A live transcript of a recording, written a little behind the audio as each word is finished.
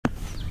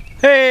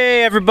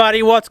Hey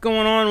everybody, what's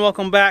going on?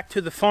 Welcome back to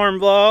the farm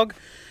vlog.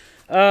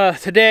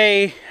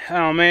 Today,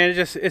 oh man,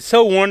 it's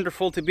so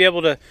wonderful to be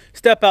able to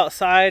step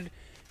outside,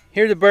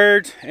 hear the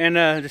birds,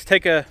 and just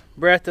take a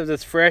breath of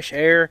this fresh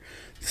air.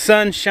 The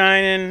sun's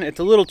shining. It's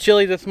a little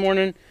chilly this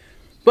morning,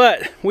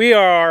 but we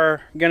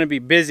are gonna be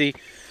busy.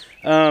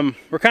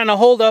 We're kind of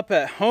holed up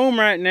at home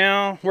right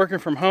now, working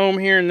from home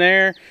here and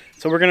there.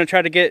 So we're gonna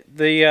try to get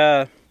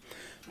the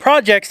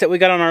projects that we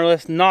got on our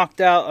list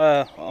knocked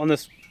out on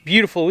this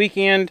beautiful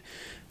weekend.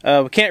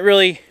 We can't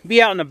really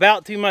be out and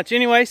about too much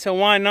anyway, so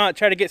why not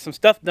try to get some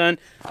stuff done.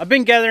 I've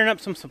been gathering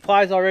up some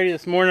supplies already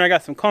this morning. I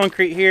got some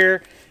concrete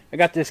here. I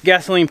got this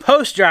gasoline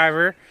post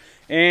driver,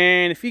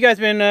 and if you guys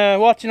been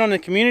watching on the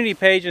community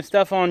page and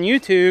stuff on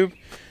YouTube,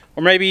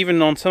 or maybe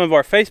even on some of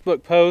our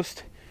Facebook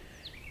posts,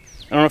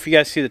 I don't know if you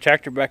guys see the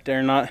tractor back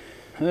there or not.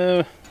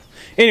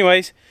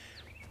 Anyways,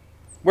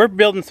 we're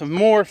building some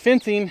more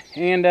fencing,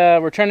 and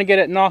we're trying to get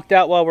it knocked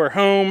out while we're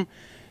home.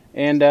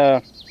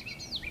 And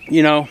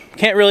you know,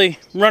 can't really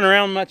run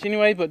around much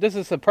anyway, but this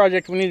is a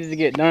project we needed to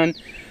get done.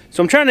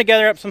 So I'm trying to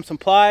gather up some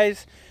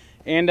supplies,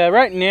 and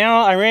right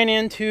now I ran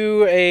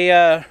into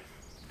a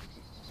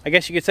I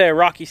guess you could say a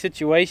rocky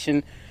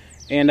situation,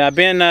 and I've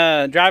been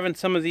driving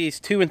some of these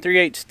 2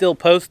 3/8 steel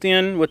posts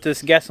in with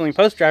this gasoline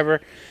post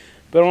driver,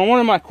 but on one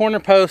of my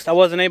corner posts I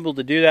wasn't able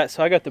to do that,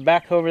 so I got the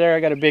backhoe over there. I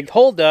got a big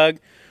hole dug,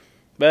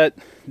 but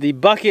the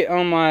bucket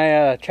on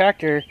my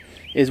tractor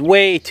is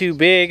way too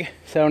big.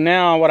 So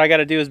now what I got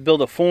to do is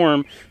build a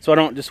form so I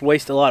don't just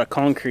waste a lot of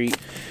concrete.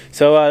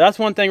 So that's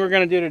one thing we're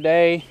going to do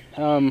today.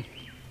 I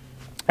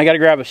got to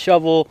grab a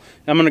shovel.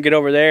 I'm going to get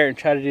over there and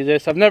try to do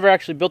this. I've never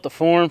actually built a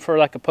form for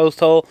like a post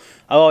hole.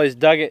 I've always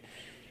dug it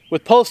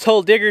with post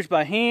hole diggers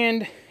by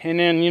hand, and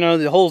then, you know,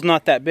 the hole's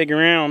not that big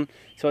around,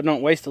 so I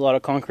don't waste a lot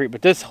of concrete.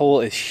 But this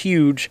hole is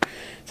huge.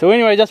 So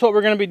anyway, that's what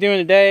we're going to be doing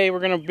today. We're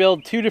going to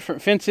build 2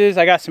 different fences.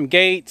 I got some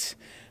gates.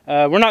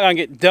 We're not going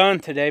to get done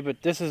today,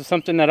 but this is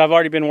something that I've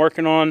already been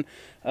working on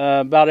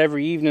about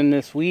every evening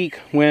this week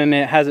when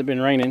it hasn't been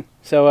raining.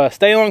 So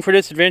stay along for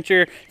this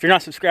adventure. If you're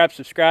not subscribed,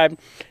 subscribe.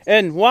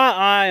 And while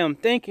I am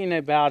thinking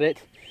about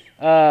it,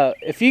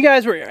 if you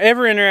guys were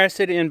ever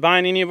interested in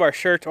buying any of our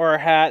shirts or our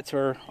hats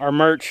or our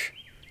merch,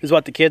 is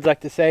what the kids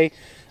like to say,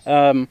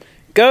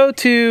 go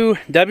to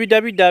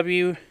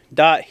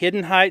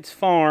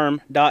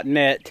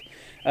www.hiddenheightsfarm.net.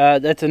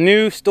 That's a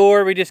new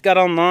store we just got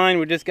online.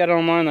 We just got it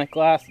online like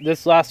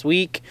this last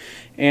week,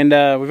 and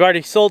we've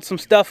already sold some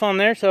stuff on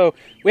there. So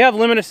we have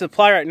limited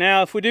supply right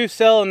now. If we do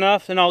sell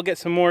enough, then I'll get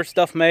some more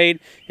stuff made.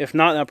 If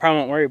not, then I probably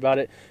won't worry about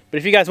it. But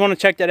if you guys want to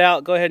check that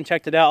out, go ahead and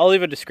check that out. I'll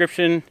leave a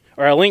description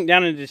or a link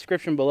down in the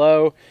description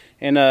below.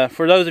 And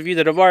for those of you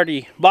that have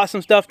already bought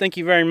some stuff, thank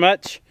you very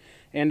much.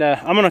 And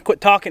I'm gonna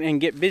quit talking and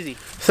get busy.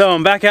 So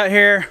I'm back out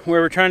here where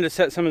we're trying to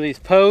set some of these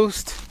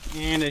posts,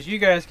 and as you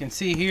guys can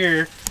see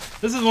here,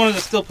 this is one of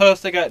the steel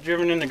posts I got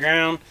driven in the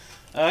ground.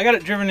 I got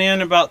it driven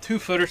in about 2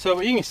 foot or so,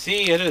 but you can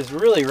see it is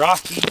really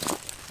rocky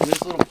in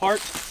this little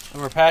part of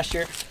our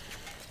pasture.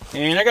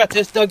 And I got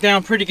this dug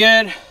down pretty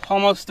good,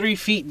 almost 3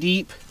 feet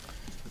deep.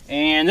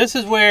 And this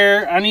is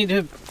where I need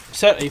to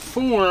set a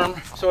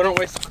form so I don't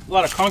waste a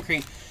lot of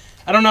concrete.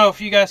 I don't know if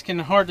you guys can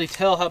hardly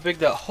tell how big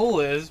that hole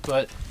is,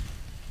 but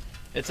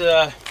it's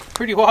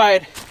pretty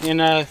wide. And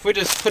if we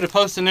just put a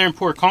post in there and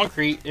pour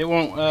concrete, it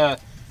won't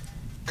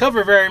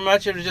cover very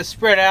much. It'll just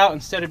spread out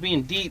instead of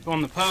being deep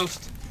on the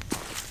post.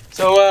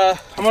 So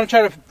I'm going to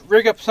try to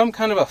rig up some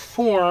kind of a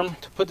form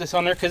to put this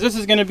on there, because this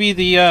is going to be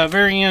the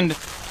very end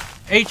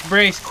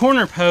H-brace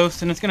corner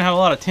post, and it's going to have a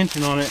lot of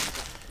tension on it.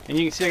 And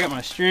you can see I got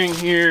my string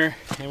here,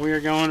 and we are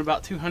going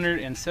about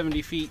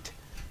 270 feet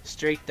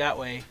straight that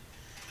way.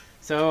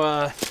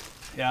 So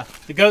yeah,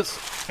 the goats,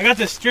 I got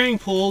this string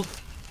pulled,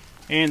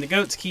 and the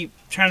goats keep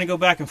trying to go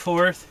back and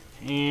forth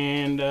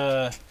and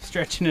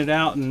stretching it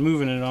out and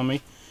moving it on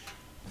me.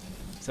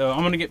 So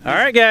I'm gonna get...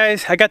 Alright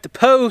guys, I got the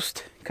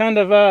post kind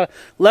of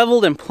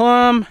leveled and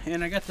plumb,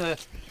 and I got the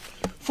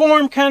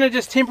form kind of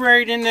just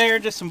temporary in there,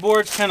 just some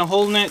boards kind of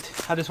holding it.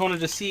 I just wanted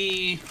to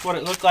see what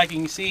it looked like. You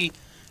can see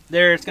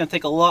there it's going to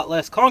take a lot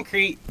less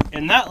concrete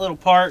in that little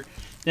part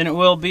than it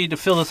will be to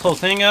fill this whole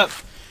thing up.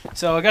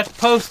 So I got the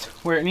post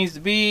where it needs to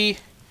be.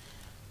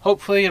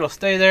 Hopefully it'll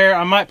stay there.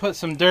 I might put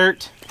some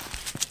dirt,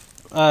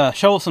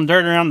 shovel some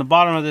dirt around the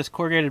bottom of this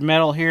corrugated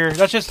metal here.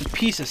 That's just a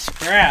piece of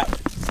scrap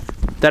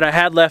that I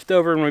had left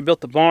over when we built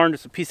the barn,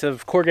 just a piece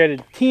of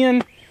corrugated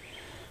tin.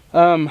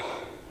 I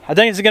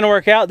think it's going to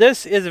work out.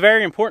 This is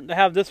very important to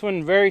have this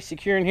one very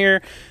secure in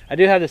here. I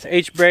do have this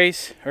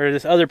H-brace, or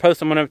this other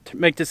post. I'm going to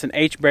make this an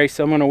H-brace,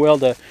 so I'm going to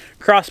weld a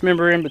cross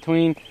member in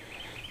between.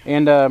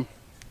 And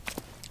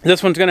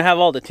this one's going to have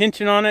all the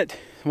tension on it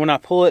when I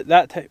pull it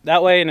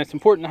that way, and it's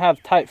important to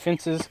have tight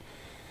fences.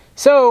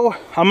 So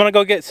I'm going to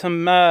go get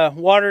some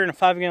water in a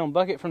 5-gallon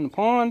bucket from the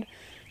pond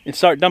and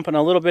start dumping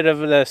a little bit of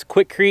this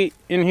Quikrete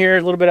in here,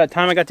 a little bit at a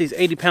time. I got these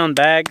 80-pound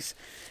bags,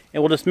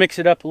 and we'll just mix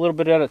it up a little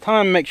bit at a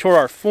time, make sure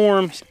our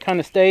form kind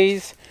of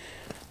stays.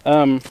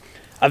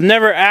 I've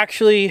never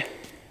actually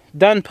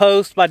done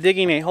post by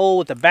digging a hole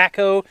with a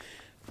backhoe.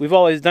 we've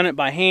always done it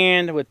by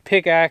hand with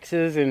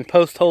pickaxes and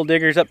post hole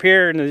diggers. Up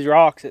here in these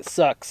rocks, it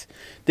sucks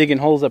digging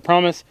holes, I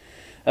promise.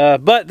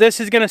 But this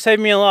is going to save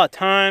me a lot of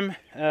time.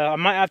 I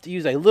might have to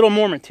use a little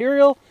more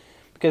material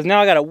because now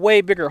I got a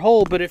way bigger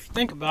hole. But if you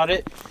think about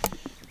it,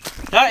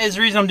 that is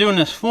the reason I'm doing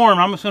this form.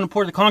 I'm just going to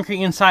pour the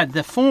concrete inside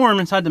the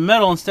form, inside the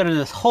metal, instead of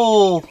this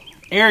whole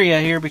area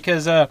here,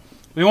 because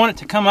we want it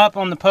to come up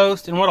on the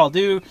post. And what I'll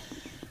do,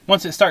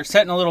 once it starts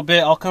setting a little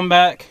bit, I'll come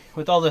back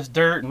with all this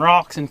dirt and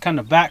rocks and kind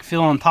of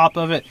backfill on top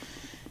of it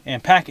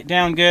and pack it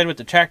down good with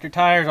the tractor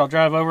tires. I'll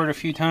drive over it a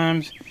few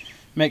times,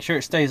 make sure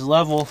it stays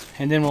level,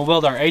 and then we'll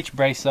weld our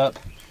H-brace up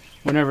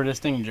whenever this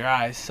thing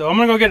dries. So I'm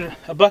gonna go get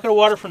a bucket of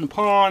water from the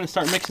pond and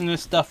start mixing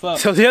this stuff up.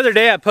 So the other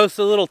day I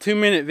posted a little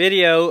 2-minute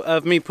video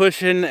of me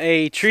pushing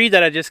a tree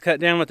that I just cut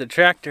down with the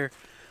tractor.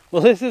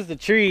 Well, this is the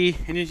tree,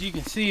 and as you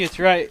can see, it's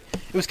right,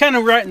 it was kind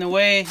of right in the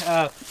way.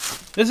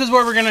 This is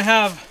where we're gonna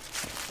have,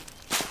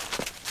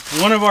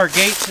 one of our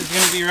gates is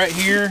gonna be right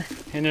here,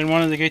 and then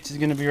one of the gates is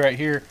gonna be right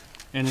here,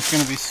 and it's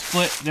gonna be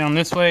split down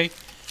this way,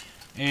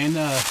 and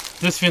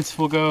this fence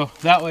will go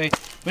that way.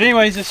 But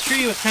anyways, this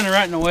tree was kind of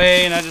right in the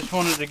way, and I just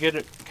wanted to get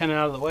it kind of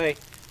out of the way.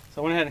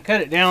 So I went ahead and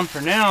cut it down for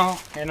now,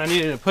 and I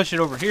needed to push it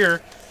over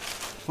here.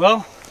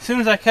 Well, as soon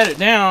as I cut it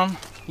down,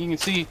 you can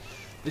see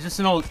it's just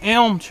an old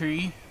elm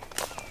tree.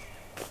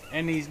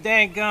 And these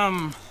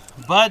daggum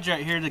buds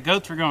right here, the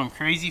goats were going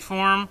crazy for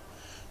them.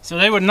 So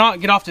they would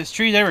not get off this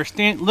tree. They were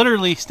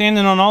literally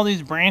standing on all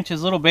these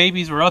branches. Little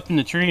babies were up in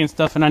the tree and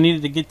stuff, and I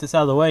needed to get this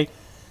out of the way.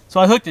 So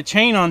I hooked a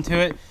chain onto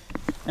it,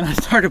 and I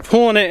started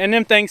pulling it, and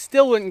them things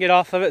still wouldn't get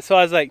off of it. So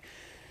I was like,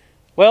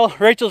 well,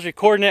 Rachel's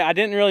recording it. I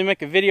didn't really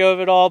make a video of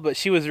it all, but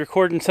she was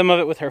recording some of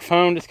it with her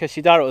phone just because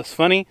she thought it was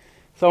funny.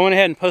 So I went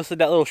ahead and posted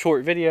that little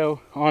short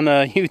video on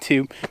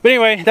YouTube. But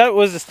anyway, that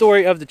was the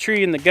story of the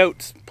tree and the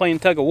goats playing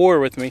tug of war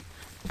with me.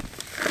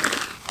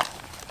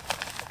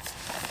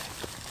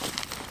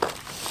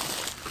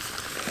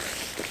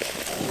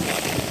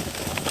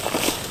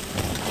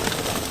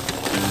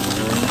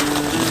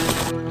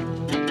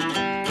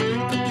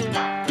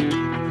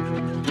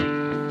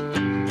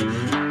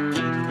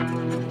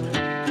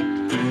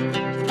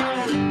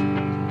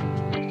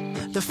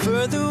 The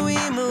further we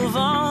move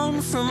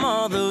on from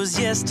all those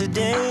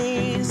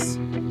yesterdays,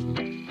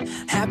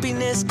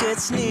 happiness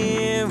gets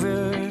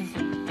nearer.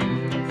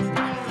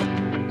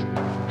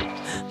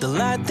 The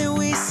light that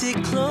we see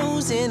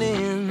closing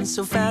in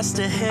so fast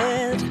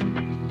ahead,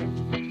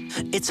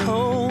 it's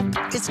hope,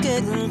 it's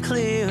getting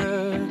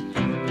clearer.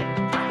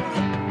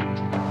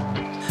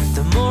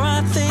 The more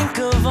I think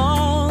of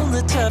all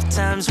the tough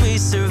times we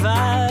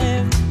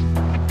survived,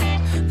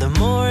 the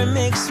more it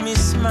makes me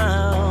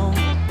smile.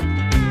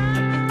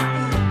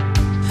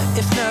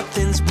 If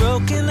nothing's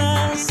broken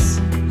us,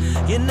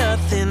 yeah,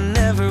 nothing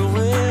ever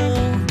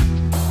will.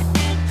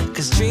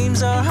 'Cause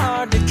dreams are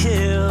hard to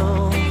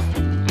kill.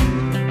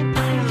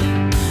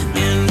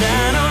 And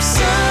I know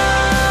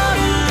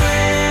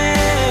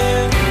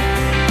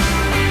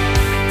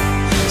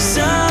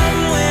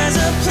somewhere's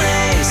a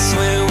place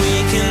where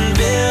we can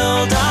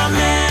build our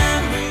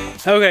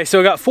memories. Okay, so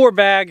I got 4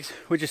 bags,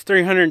 which is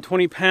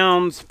 320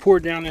 pounds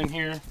poured down in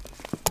here.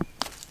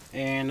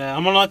 And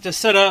I'm gonna let this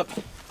set up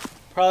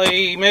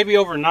probably maybe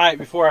overnight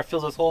before I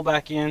fill this hole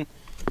back in.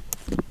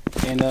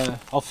 And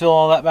I'll fill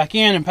all that back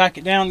in and pack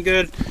it down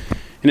good,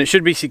 and it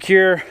should be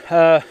secure.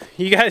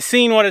 You guys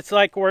seen what it's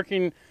like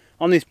working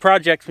on these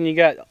projects when you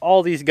got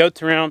all these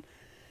goats around.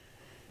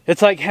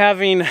 It's like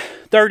having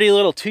 30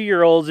 little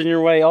 2-year-olds in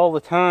your way all the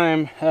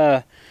time,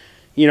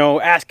 you know,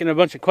 asking a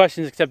bunch of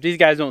questions, except these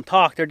guys don't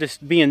talk. They're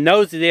just being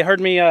nosy. They heard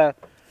me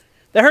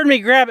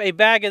grab a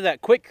bag of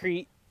that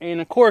Quikrete,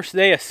 and of course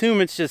they assume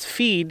it's just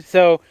feed.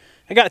 So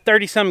I got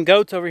 30-some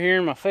goats over here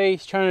in my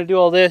face trying to do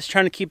all this,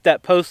 trying to keep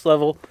that post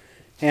level.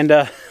 And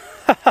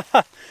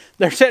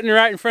they're sitting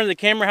right in front of the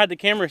camera. Had the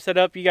camera set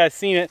up, you guys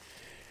seen it,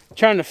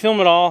 trying to film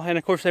it all. And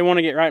of course they want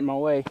to get right in my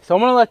way. So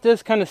I'm gonna let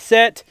this kind of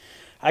set.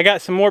 I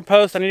got some more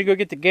posts. I need to go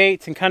get the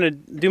gates and kind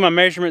of do my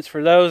measurements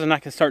for those, and I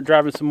can start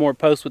driving some more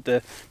posts with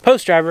the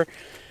post driver.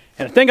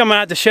 And I think I'm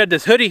gonna have to shed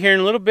this hoodie here in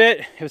a little bit.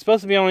 It was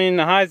supposed to be only in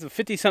the highs of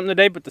 50 something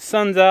today, but the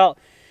sun's out,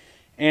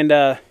 and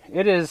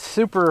it is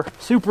super,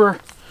 super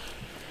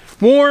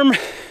warm.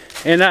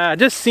 And I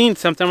just seen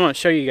something I want to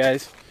show you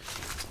guys.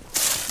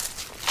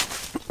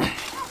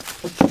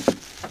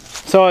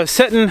 So I was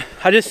sitting,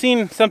 I just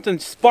seen something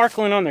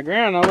sparkling on the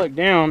ground. I looked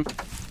down,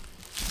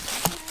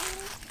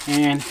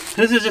 and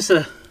this is just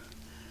a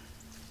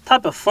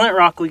type of flint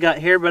rock we got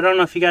here, but I don't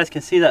know if you guys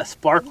can see that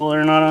sparkle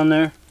or not on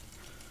there.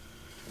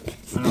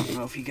 I don't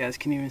know if you guys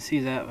can even see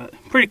that, but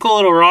pretty cool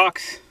little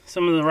rocks.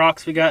 Some of the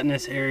rocks we got in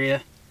this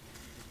area.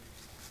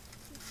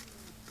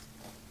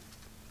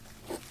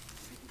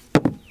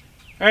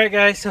 Alright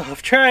guys, so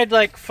I've tried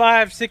like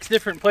 5-6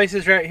 different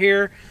places right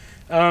here.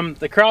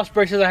 The cross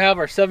braces I have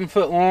are 7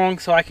 foot long,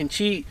 so I can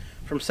cheat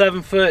from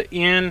 7 foot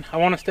in. I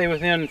want to stay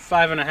within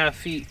 5.5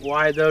 feet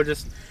wide though,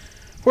 just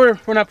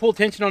when I pull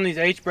tension on these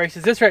H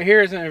braces. This right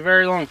here isn't a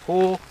very long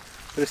pull,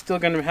 but it's still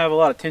going to have a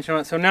lot of tension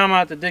on it. So now I'm going to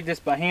have to dig this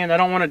by hand. I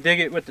don't want to dig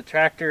it with the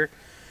tractor.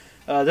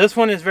 This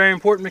one is very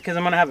important because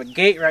I'm going to have a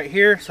gate right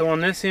here. So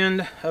on this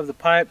end of the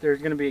pipe, there's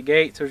going to be a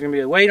gate. So there's going to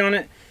be a weight on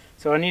it.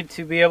 So I need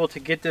to be able to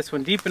get this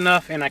one deep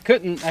enough. And I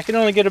could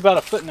only get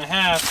about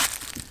 1.5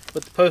 feet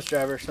with the post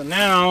driver. So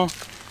now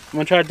I'm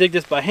going to try to dig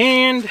this by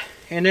hand.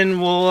 And then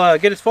we'll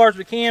get as far as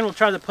we can. We'll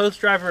try the post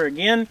driver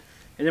again.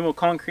 And then we'll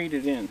concrete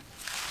it in.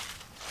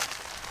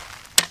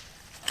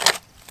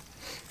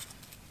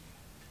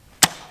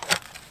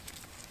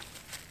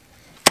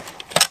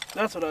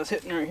 That's what I was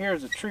hitting right here,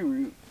 is a tree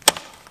root.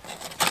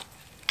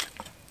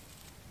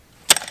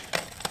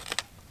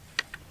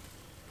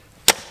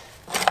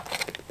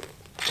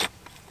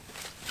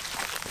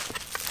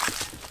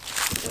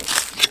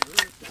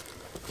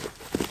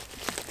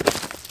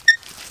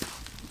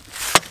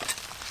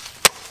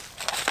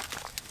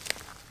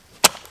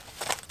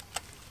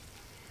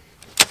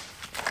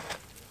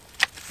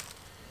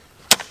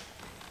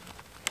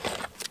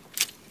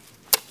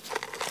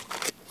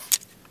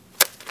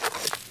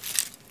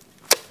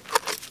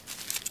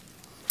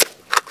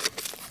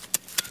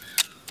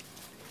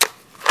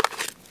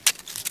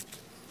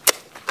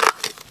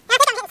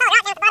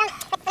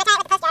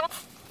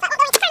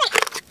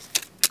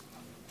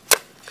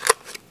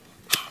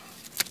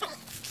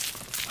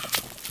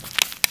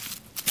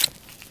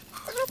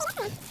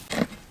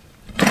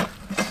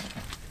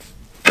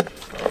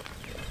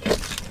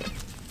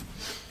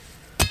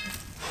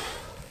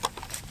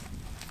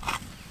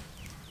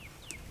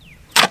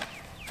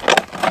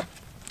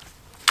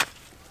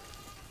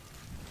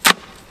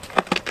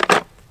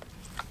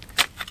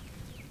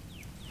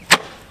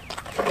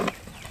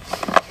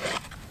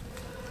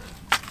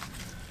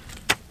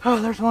 Oh,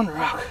 there's one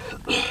rock.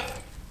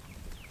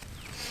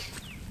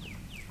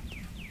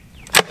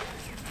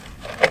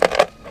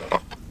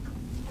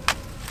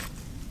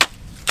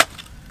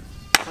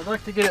 I'd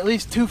like to get at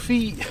least 2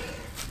 feet.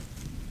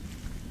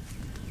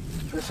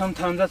 But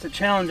sometimes that's a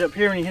challenge up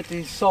here when you hit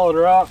these solid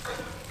rock.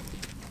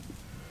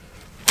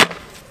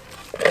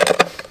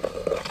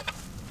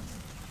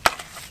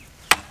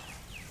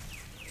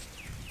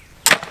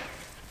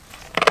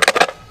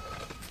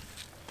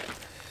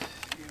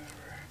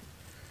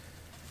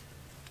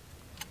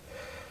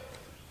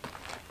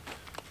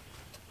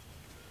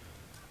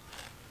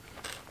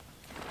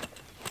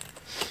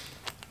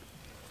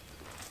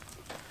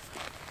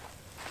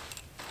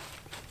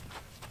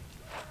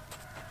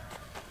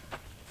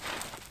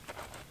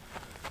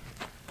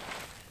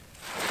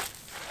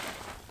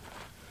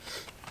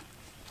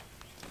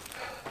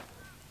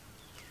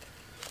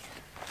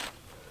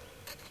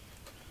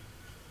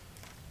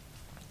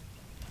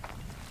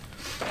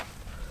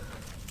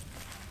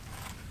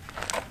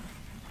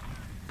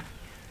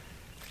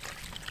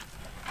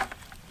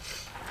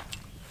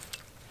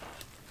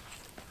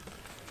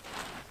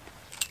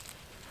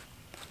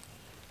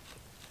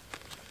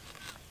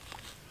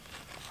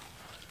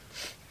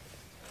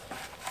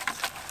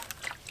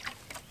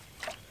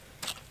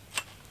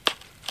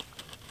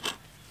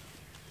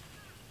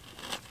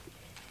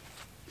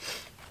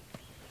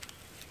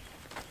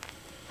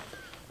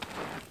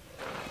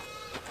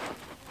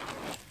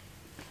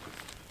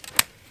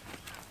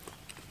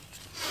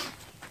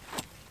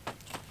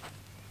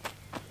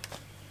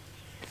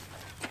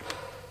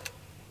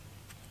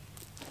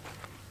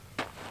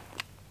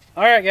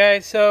 Alright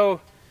guys, so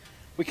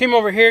we came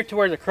over here to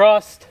where the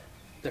cross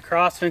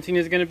fencing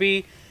is going to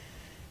be.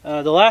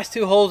 The last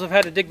 2 holes I've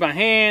had to dig by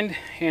hand,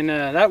 and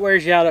that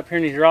wears you out up here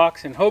in these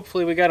rocks, and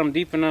hopefully we got them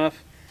deep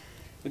enough.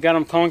 We got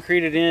them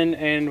concreted in,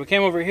 and we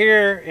came over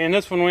here, and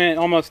this one went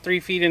almost 3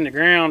 feet in the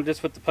ground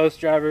just with the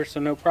post driver, so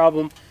no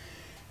problem.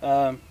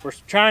 We're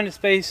trying to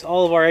space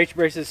all of our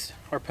H-braces,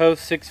 our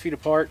posts, 6 feet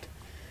apart.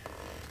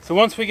 So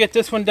once we get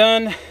this one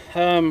done,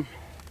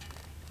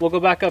 we'll go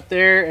back up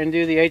there and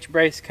do the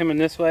H-brace coming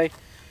this way.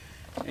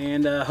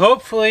 And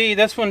hopefully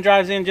this one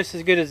drives in just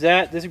as good as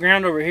that. This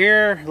ground over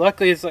here,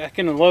 luckily it's like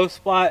in a low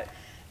spot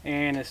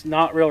and it's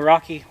not real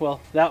rocky.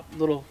 Well, that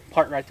little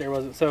part right there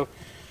wasn't. So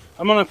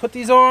I'm gonna put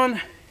these on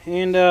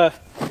and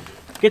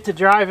get to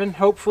driving.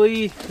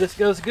 Hopefully this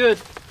goes good.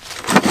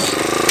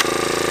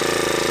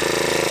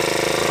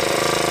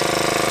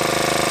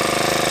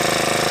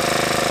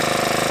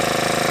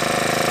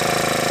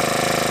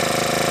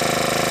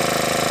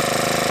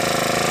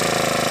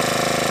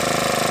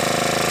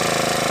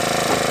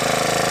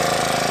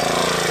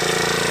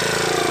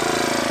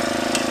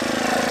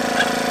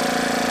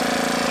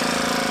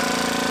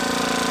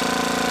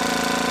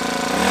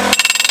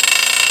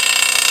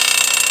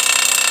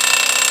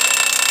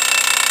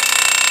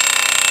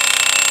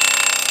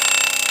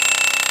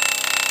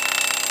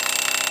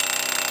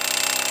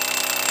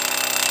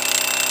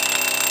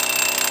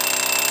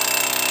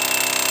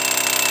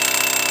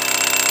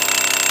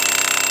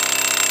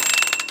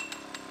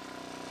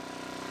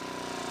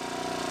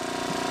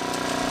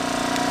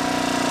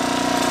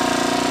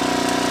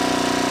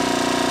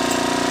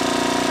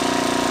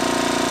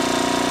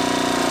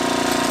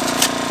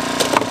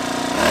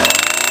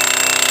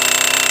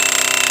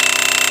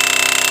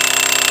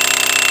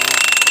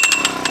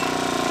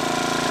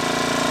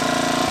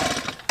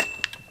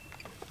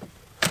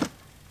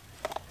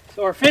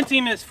 So our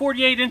fencing is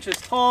 48 inches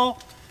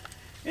tall,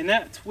 and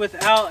that's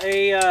without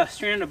a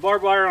strand of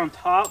barbed wire on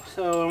top.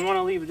 So I want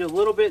to leave it a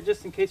little bit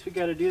just in case we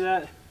got to do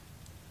that.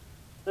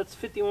 That's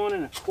 51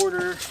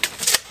 1/4. I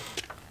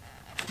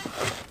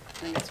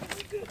think it's gonna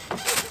be good.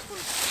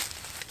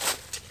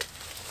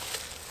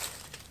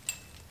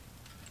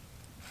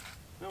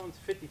 That one's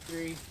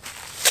 53.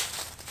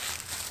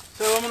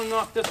 So I'm gonna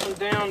knock this one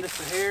down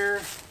just a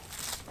hair.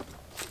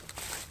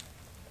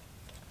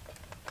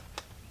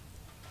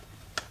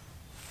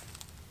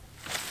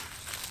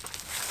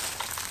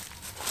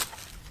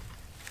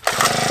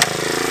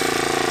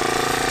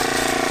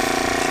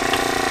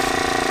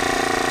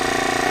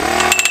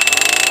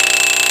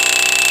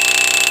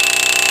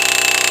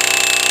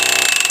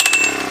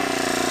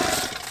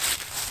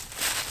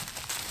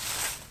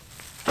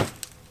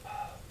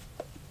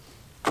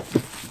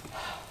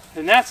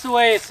 And that's the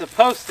way it's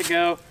supposed to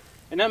go,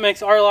 and that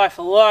makes our life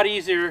a lot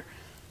easier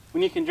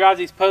when you can drive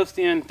these posts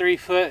in 3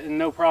 foot and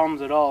no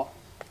problems at all,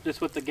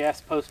 just with the gas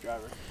post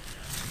driver.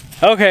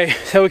 Okay,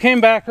 so we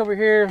came back over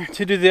here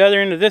to do the other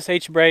end of this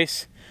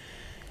H-brace,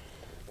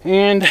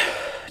 and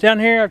down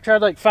here I've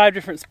tried like 5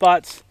 different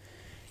spots,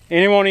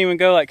 and it won't even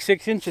go like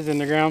 6 inches in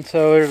the ground.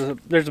 So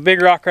there's a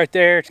big rock right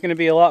there. It's going to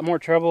be a lot more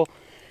trouble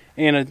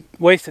and a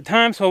waste of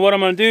time. So what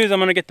I'm going to do is I'm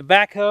going to get the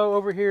backhoe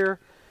over here,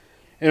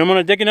 and I'm going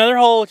to dig another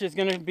hole, which is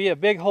going to be a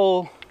big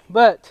hole.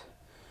 But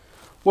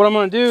what I'm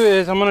going to do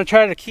is I'm going to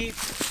try to keep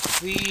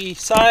the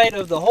side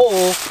of the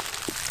hole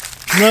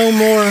no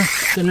more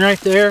than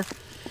right there.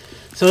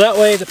 So that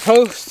way the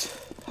post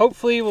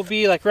hopefully will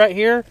be like right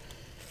here,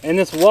 and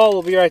this wall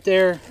will be right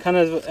there, kind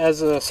of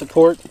as a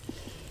support.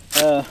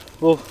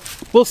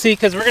 We'll see,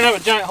 because we're going to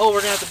have a giant hole. We're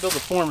going to have to build a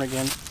form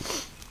again.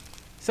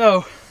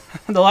 So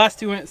the last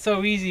two went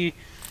so easy,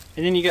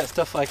 and then you got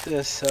stuff like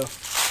this. So,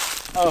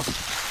 oh,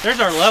 there's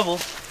our level.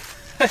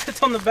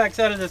 It's on the back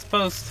side of this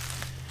post.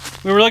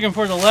 We were looking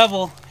for the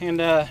level and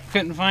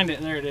couldn't find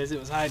it. There it is. It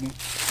was hiding.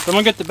 So I'm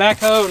gonna get the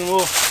backhoe and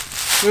we'll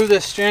move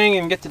this string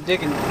and get to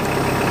digging.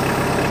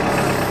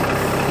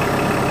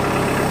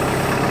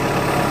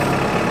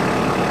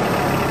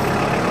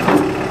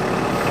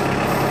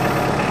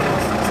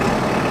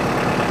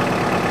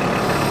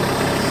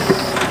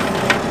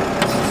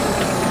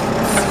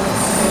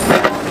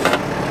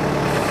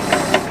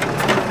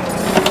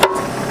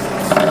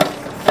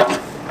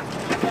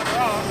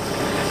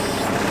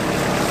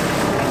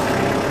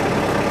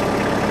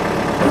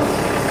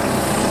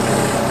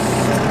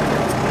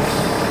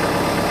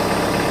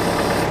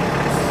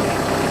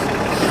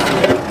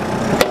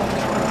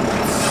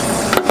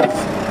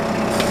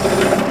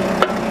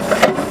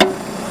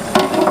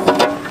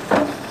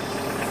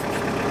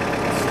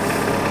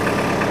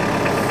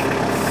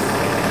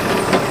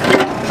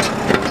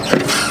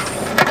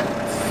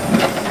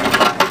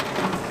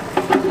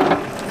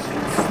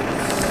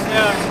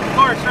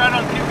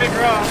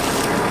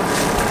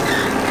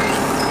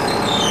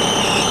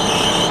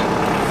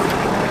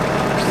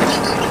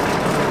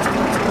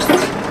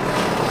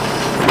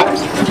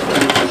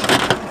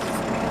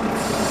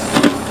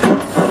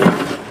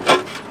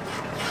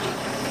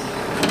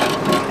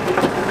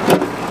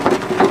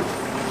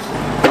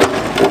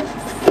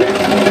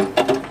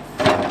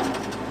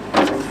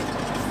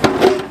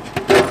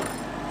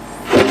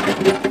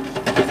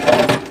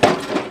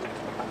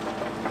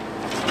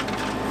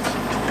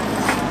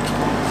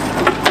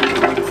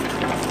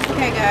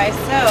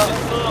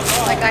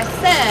 Like I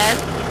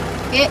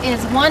said, it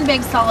is one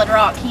big solid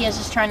rock he is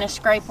just trying to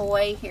scrape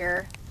away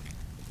here.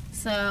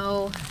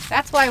 So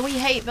that's why we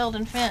hate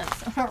building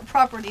fence on our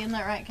property, isn't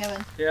that right,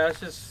 Kevin? Yeah, it's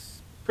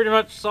just pretty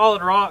much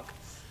solid rock,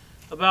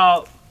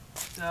 about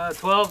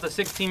 12 to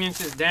 16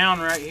 inches down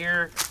right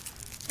here.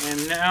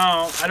 And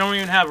now I don't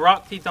even have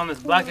rock teeth on this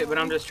bucket, but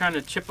I'm just trying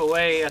to chip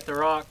away at the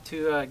rock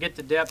to get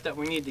the depth that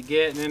we need to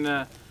get. And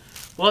then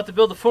we'll have to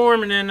build the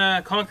form and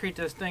then concrete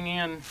this thing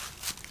in.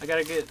 I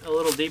gotta get a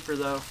little deeper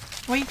though.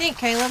 What do you think,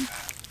 Caleb?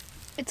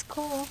 It's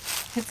cool.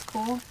 It's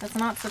cool. It's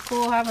not so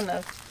cool having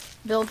to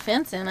build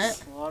fence in it.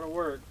 It's a lot of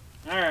work.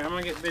 All right, I'm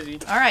gonna get busy.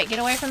 All right, get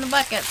away from the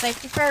bucket.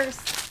 Safety first.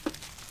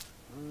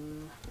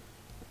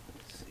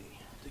 Let's see.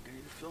 I think I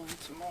need to fill in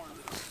some more of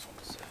this on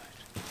the side.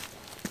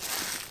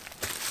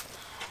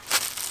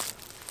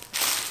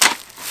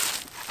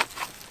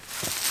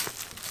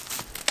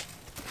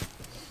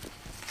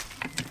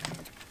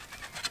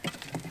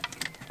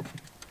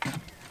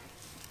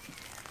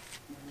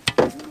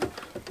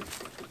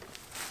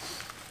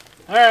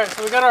 All right,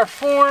 so we got our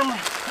form.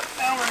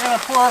 Now we're gonna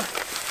pour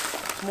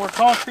some more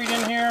concrete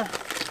in here.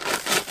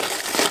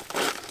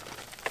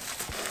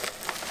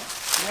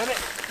 Got it?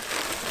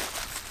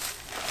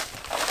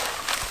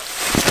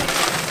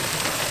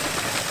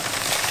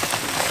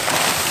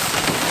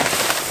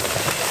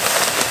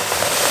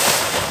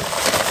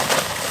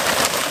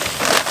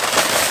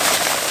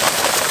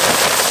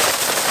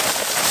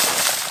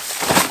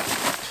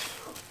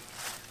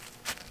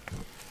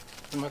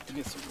 I'm gonna have to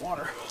get some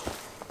water.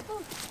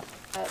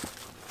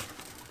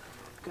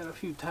 Got a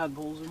few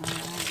tadpoles in here.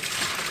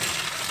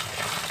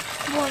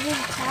 What, there's a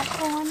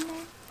tadpole in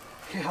there?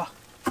 Yeah.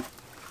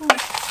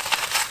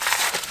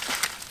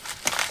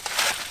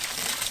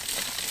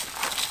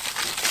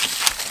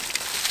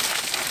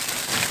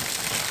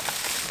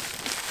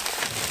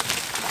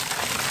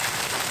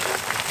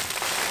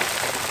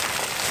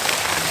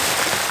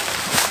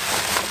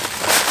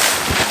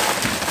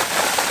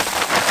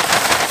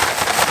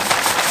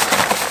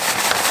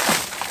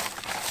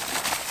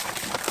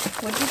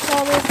 Would you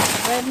call this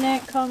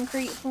redneck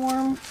concrete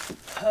form?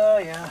 Oh,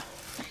 yeah.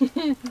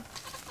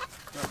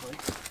 Roughly.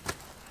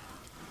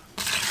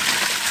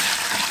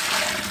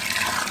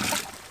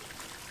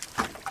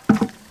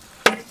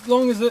 As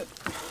long as it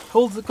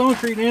holds the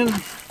concrete in.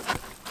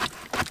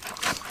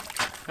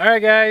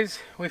 Alright guys,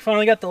 we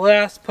finally got the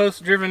last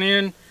post driven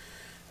in.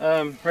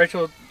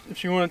 Rachel,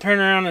 if you want to turn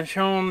around and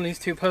show them these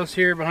two posts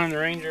here behind the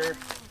Ranger.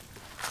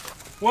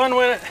 One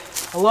went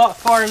a lot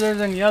farther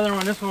than the other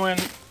one. This one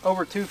went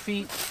over 2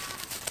 feet.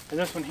 And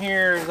this one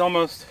here is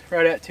almost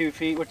right at 2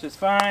 feet, which is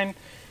fine.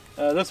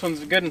 This one's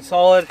good and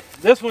solid.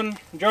 This one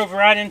drove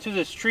right into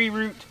this tree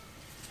root.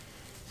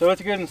 So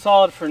it's good and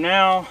solid for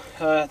now.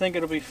 I think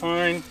it'll be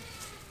fine.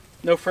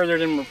 No further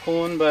than we're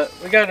pulling, but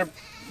we got a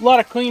lot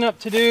of cleanup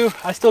to do.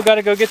 I still got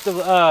to go get the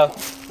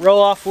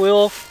roll-off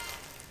wheel.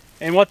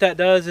 And what that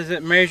does is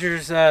it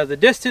measures the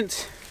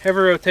distance.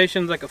 Every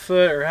rotation's like a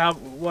foot or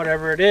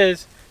whatever it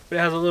is. But it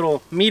has a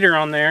little meter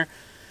on there.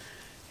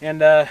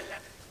 And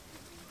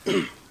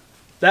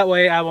that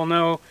way I will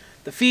know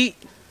the feet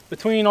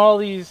between all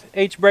these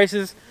H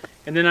braces,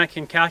 and then I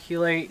can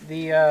calculate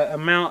the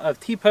amount of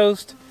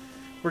T-post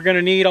we're going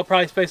to need. I'll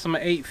probably space them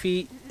at 8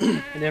 feet,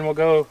 and then we'll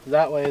go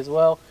that way as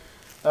well.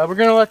 We're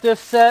going to let this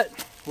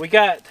set. We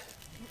got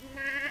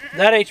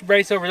that H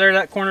brace over there,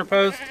 that corner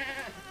post.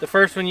 The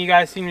first one you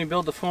guys seen me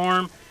build the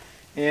form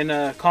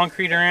and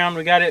concrete around.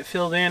 We got it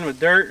filled in with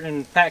dirt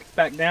and packed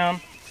back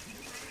down.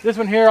 This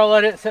one here I'll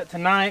let it set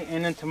tonight,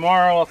 and then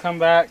tomorrow I'll come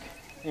back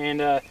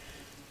and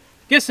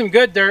get some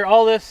good dirt.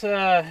 All this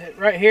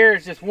right here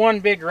is just one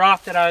big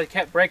rock that I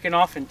kept breaking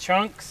off in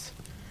chunks.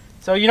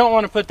 So you don't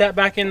want to put that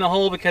back in the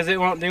hole because it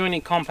won't do any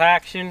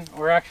compaction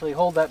or actually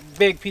hold that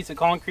big piece of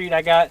concrete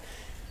I got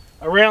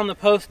around the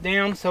post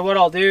down. So what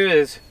I'll do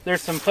is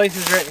there's some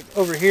places right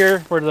over here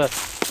where the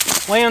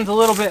land's a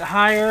little bit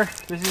higher.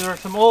 These are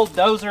some old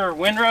dozer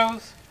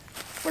windrows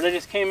where they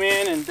just came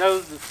in and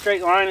dozed the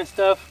straight line and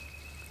stuff.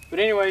 But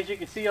anyways, you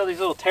can see all these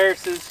little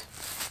terraces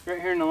right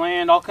here in the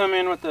land. I'll come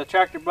in with the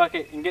tractor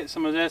bucket and get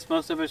some of this.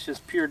 Most of it's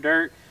just pure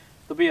dirt.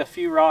 There'll be a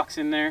few rocks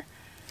in there.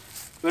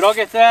 But I'll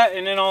get that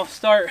and then I'll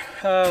start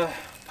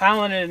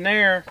piling it in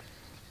there.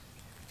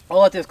 I'll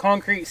let this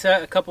concrete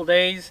set a couple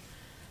days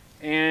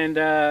and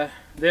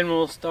then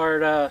we'll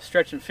start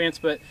stretching fence.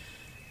 But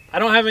I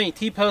don't have any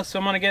T-posts, so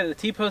I'm going to get the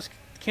T-post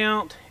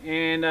count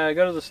and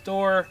go to the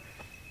store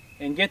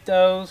and get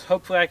those.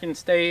 Hopefully I can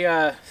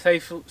stay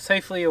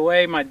safely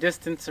away, my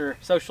distance or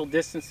social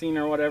distancing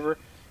or whatever.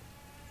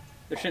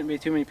 There shouldn't be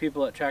too many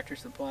people at Tractor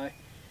Supply.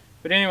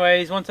 But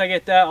anyways, once I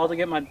get that, I'll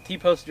get my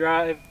T-post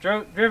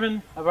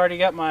driven. I've already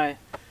got my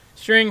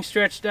string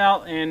stretched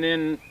out, and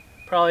then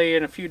probably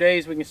in a few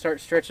days we can start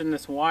stretching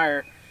this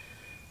wire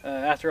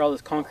after all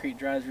this concrete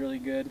dries really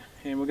good.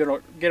 And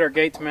we'll get our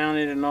gates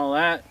mounted and all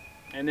that.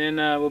 And then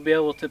we'll be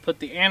able to put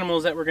the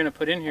animals that we're going to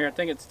put in here. I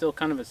think it's still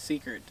kind of a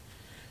secret.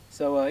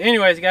 So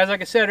anyways, guys,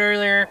 like I said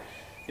earlier,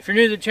 if you're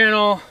new to the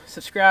channel,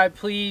 subscribe,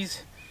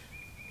 please.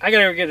 I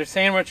gotta go get a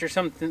sandwich or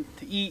something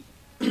to eat.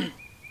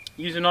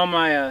 Using all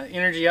my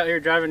energy out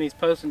here driving these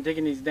posts and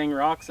digging these dang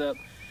rocks up.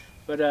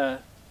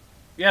 But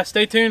yeah,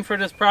 stay tuned for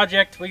this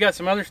project. We got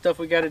some other stuff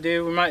we got to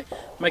do. We might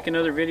make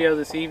another video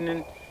this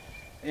evening.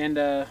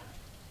 And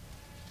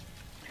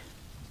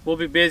we'll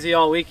be busy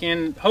all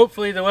weekend.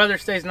 Hopefully the weather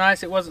stays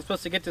nice. It wasn't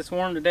supposed to get this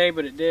warm today,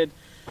 but it did.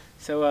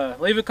 So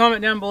leave a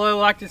comment down below,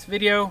 like this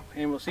video,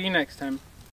 and we'll see you next time.